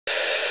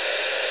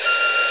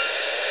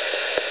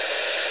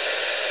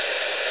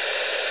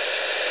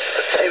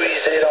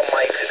2E0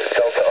 Mike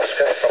Delta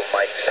Oscar from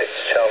Mike 6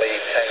 Charlie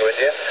Tango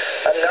India.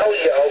 And now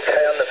you're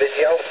okay on the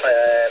video.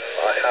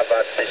 I have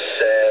had this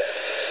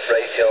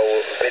radio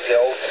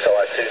video, so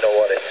I do know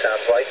what it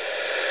sounds like.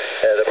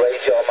 The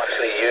radio I'm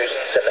actually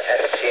using is an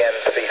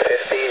FTM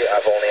 350.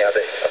 I've only had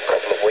it a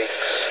couple of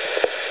weeks.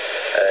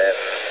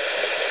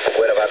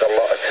 Where I've had a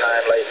lot of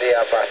time lately,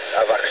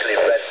 I've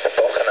actually read the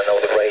book and I know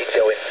the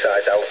radio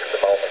inside out at the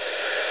moment.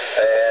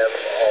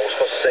 I was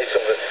supposed to say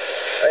something.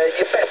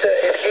 You better,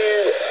 if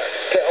you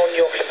get on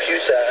your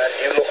computer and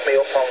you look me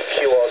up on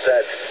QRZ,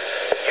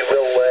 you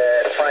will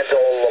find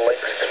all the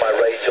links to my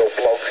radio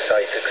blog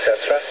site,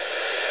 etc.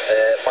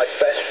 My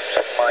best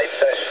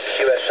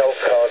QSL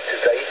card to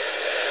date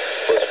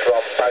was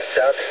from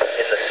Baghdad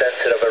in the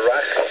centre of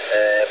Iraq,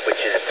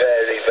 which is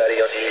very,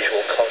 very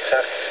unusual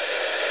contact.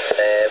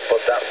 But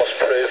that must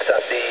prove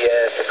that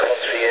the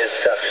country is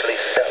actually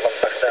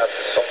settling back down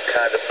to some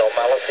kind of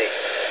normality.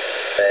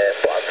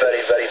 But I'm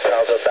very, very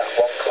proud of that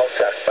one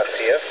contact. Back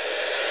to you.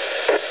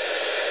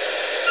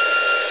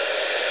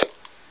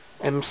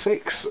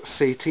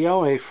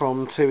 M6CTI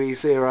from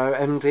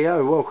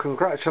 2E0MDO. Well,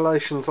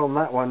 congratulations on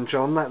that one,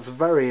 John. That's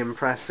very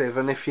impressive,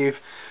 and if you've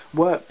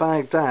worked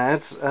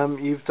Baghdad,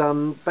 you've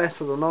done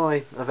better than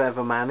I have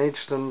ever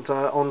managed, and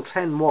on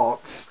 10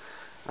 watts,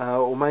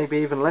 or maybe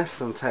even less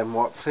than 10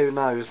 watts, who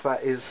knows,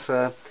 that is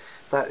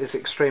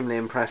extremely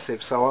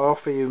impressive. So I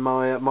offer you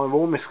my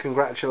warmest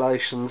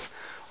congratulations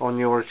on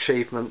your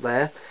achievement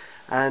there.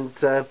 And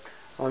I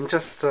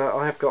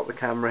have got the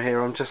camera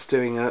here. I'm just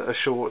doing a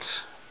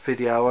short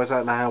video. I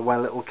don't know how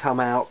well it will come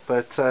out,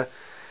 but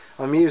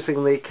I'm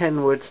using the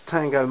Kenwood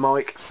Tango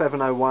Mike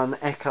 701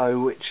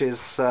 Echo, which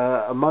is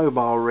a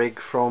mobile rig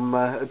from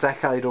a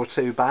decade or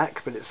two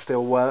back, but it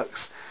still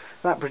works.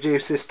 That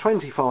produces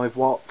 25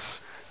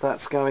 watts.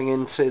 That's going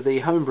into the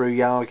homebrew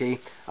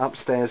Yagi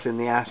upstairs in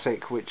the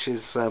attic, which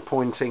is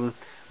pointing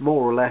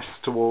more or less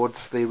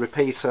towards the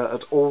repeater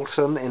at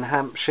Alton in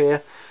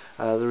Hampshire.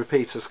 The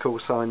repeater's call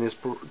sign is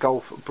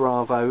Golf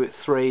Bravo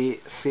 3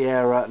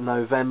 Sierra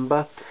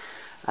November,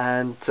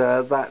 and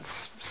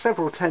that's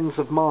several tens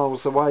of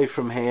miles away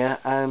from here,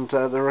 and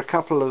there are a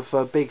couple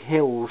of big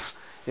hills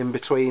in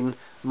between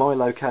my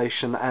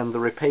location and the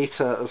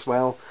repeater as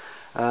well.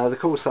 The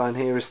call sign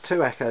here is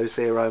 2 Echo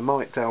 0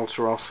 Mike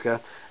Delta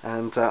Oscar,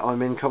 and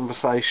I'm in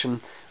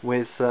conversation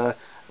with a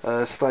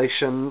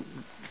station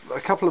a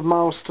couple of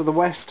miles to the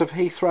west of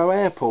Heathrow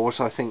Airport.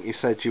 I think you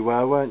said you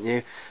were, weren't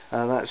you?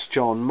 That's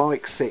John,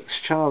 Mike 6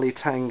 Charlie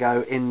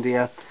Tango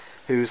India,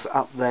 who's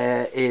up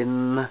there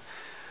in...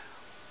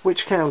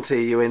 Which county are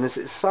you in? Is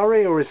it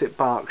Surrey or is it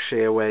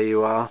Berkshire where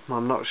you are?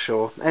 I'm not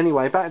sure.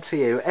 Anyway, back to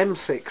you.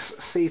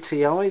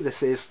 M6CTI,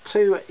 this is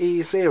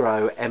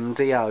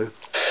 2E0MDO.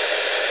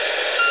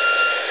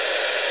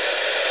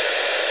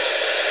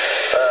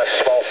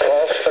 Small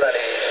pause for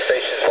any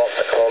stations want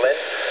to call in.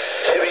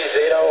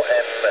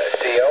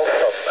 2E0MDO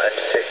from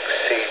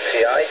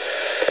M6CTI.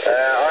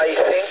 I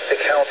think the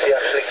county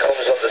actually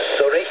comes under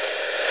Surrey.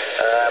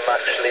 I'm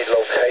actually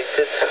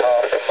located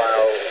half a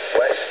mile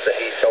west of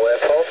Heathrow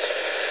Airport,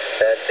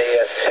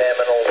 near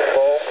Terminal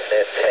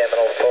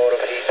 4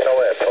 of Heathrow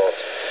Airport.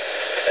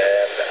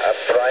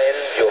 Brian,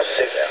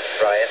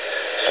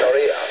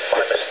 sorry,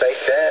 my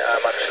mistake there.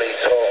 I'm actually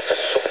talking to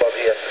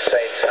somebody at the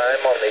same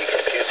time on the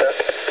computer,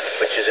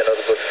 which is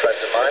another good friend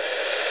of mine.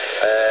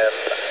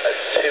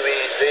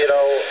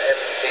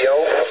 2E0MDO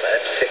from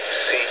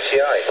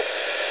M6CTI.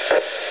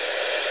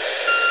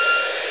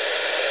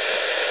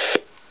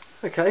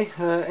 Okay,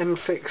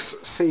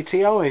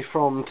 M6CTI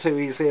from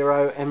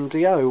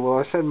 2E0MDO. Well,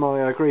 I send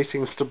my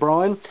greetings to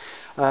Brian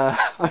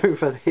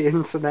over the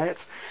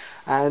internet,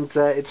 and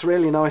it's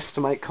really nice to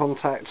make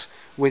contact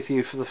with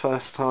you for the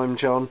first time,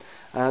 John.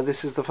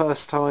 This is the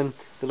first time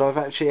that I've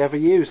actually ever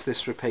used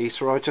this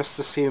repeater. I just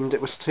assumed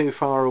it was too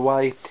far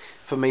away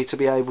for me to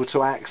be able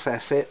to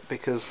access it,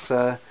 because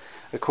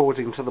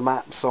according to the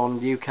maps on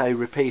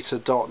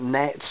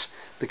ukrepeater.net,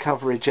 the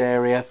coverage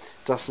area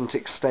doesn't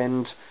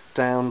extend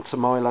down to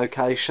my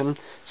location,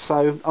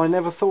 so I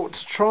never thought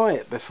to try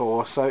it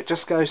before. So it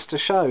just goes to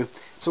show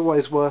it's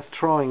always worth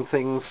trying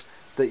things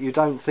that you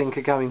don't think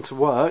are going to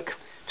work,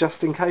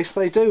 just in case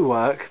they do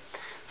work.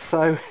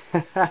 So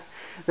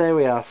there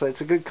we are. So it's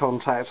a good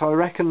contact. I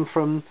reckon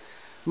from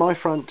my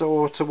front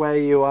door to where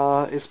you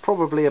are is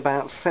probably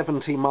about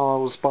 70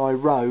 miles by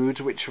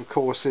road, which of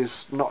course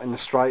is not in a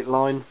straight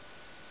line,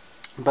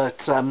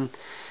 but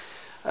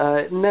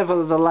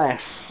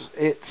nevertheless,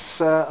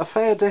 it's a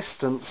fair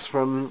distance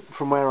from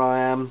where I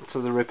am to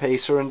the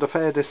repeater, and a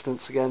fair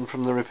distance again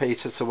from the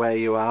repeater to where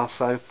you are.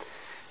 So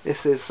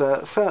this is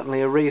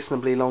certainly a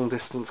reasonably long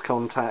distance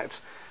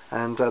contact,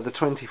 and the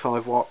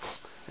 25 watts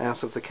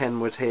out of the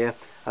Kenwood here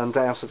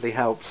undoubtedly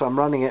helps. I'm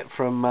running it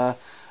from a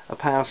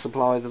power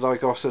supply that I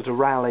got at a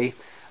rally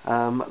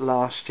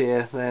last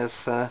year.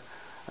 There's a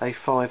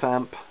 5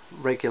 amp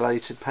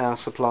regulated power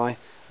supply,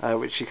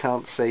 which you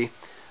can't see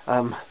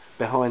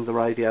behind the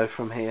radio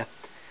from here.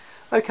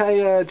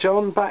 Okay,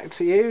 John, back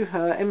to you.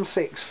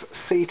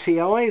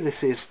 M6CTI,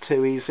 this is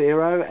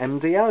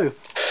 2E0MDO.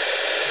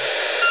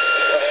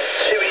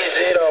 2E0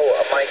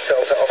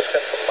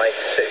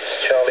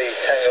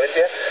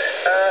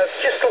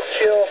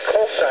 your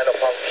call sign up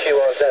on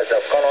QRZ.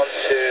 I've gone on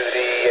to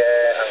the,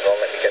 hang on,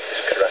 let me get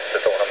this correct, I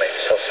don't want to make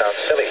myself sound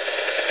silly.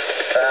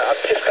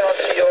 I've just gone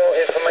to your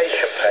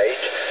information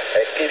page.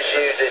 It gives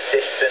you the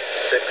distance,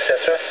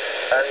 etc.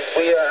 And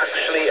we are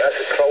actually, as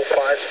the crow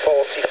flies,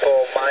 44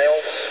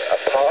 miles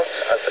apart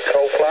as the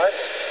crow flies.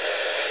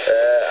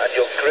 And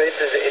your grid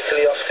is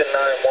Italy Oscar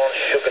 91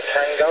 Sugar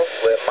Tango,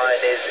 where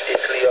mine is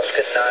Italy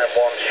Oscar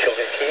 91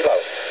 Sugar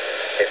Kilo,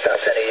 if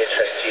that's any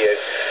interest to you.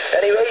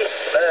 Anyway,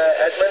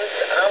 Edmund,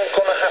 I'm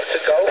going to have to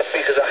go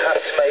because I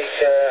have to make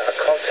a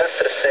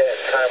contact at a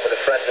certain time with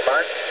a friend of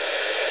mine.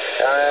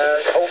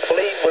 And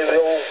hopefully we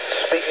will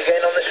speak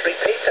again on this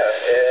repeater,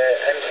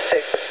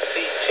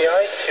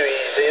 M6CTI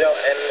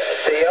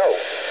 2E0MDO.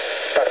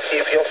 Back to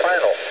you for your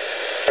final.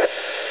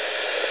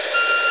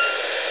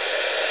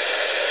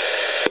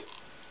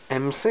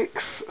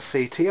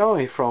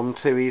 M6CTI from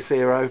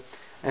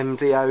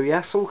 2E0MDO.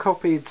 Yes, all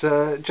copied,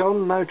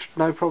 John.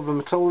 No problem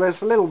at all.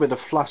 There's a little bit of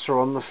flutter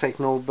on the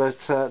signal,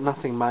 but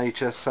nothing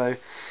major. So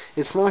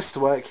it's nice to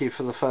work you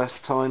for the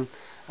first time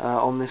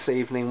on this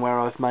evening, where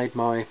I've made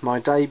my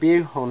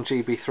debut on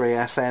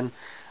GB3SN,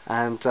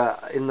 and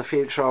in the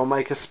future I'll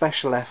make a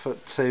special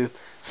effort to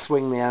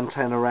swing the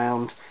antenna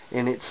around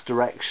in its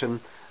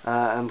direction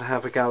and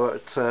have a go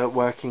at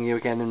working you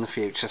again in the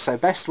future. So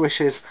best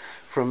wishes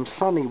from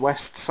sunny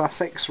West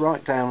Sussex,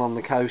 right down on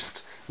the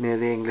coast near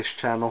the English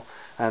Channel,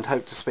 and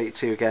hope to speak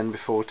to you again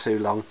before too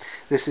long.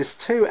 This is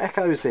 2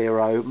 Echo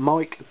 0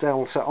 Mike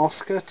Delta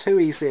Oscar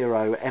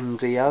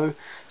 2E0MDO,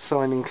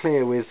 signing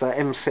clear with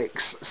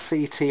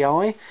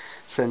M6CTI,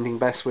 sending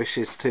best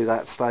wishes to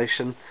that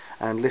station,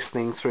 and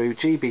listening through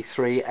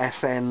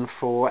GB3SN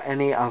for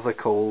any other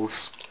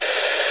calls.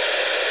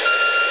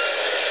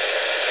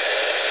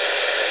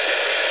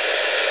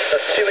 The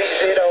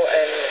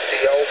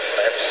 2E0MDO from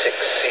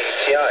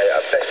M6CTI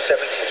at best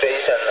 70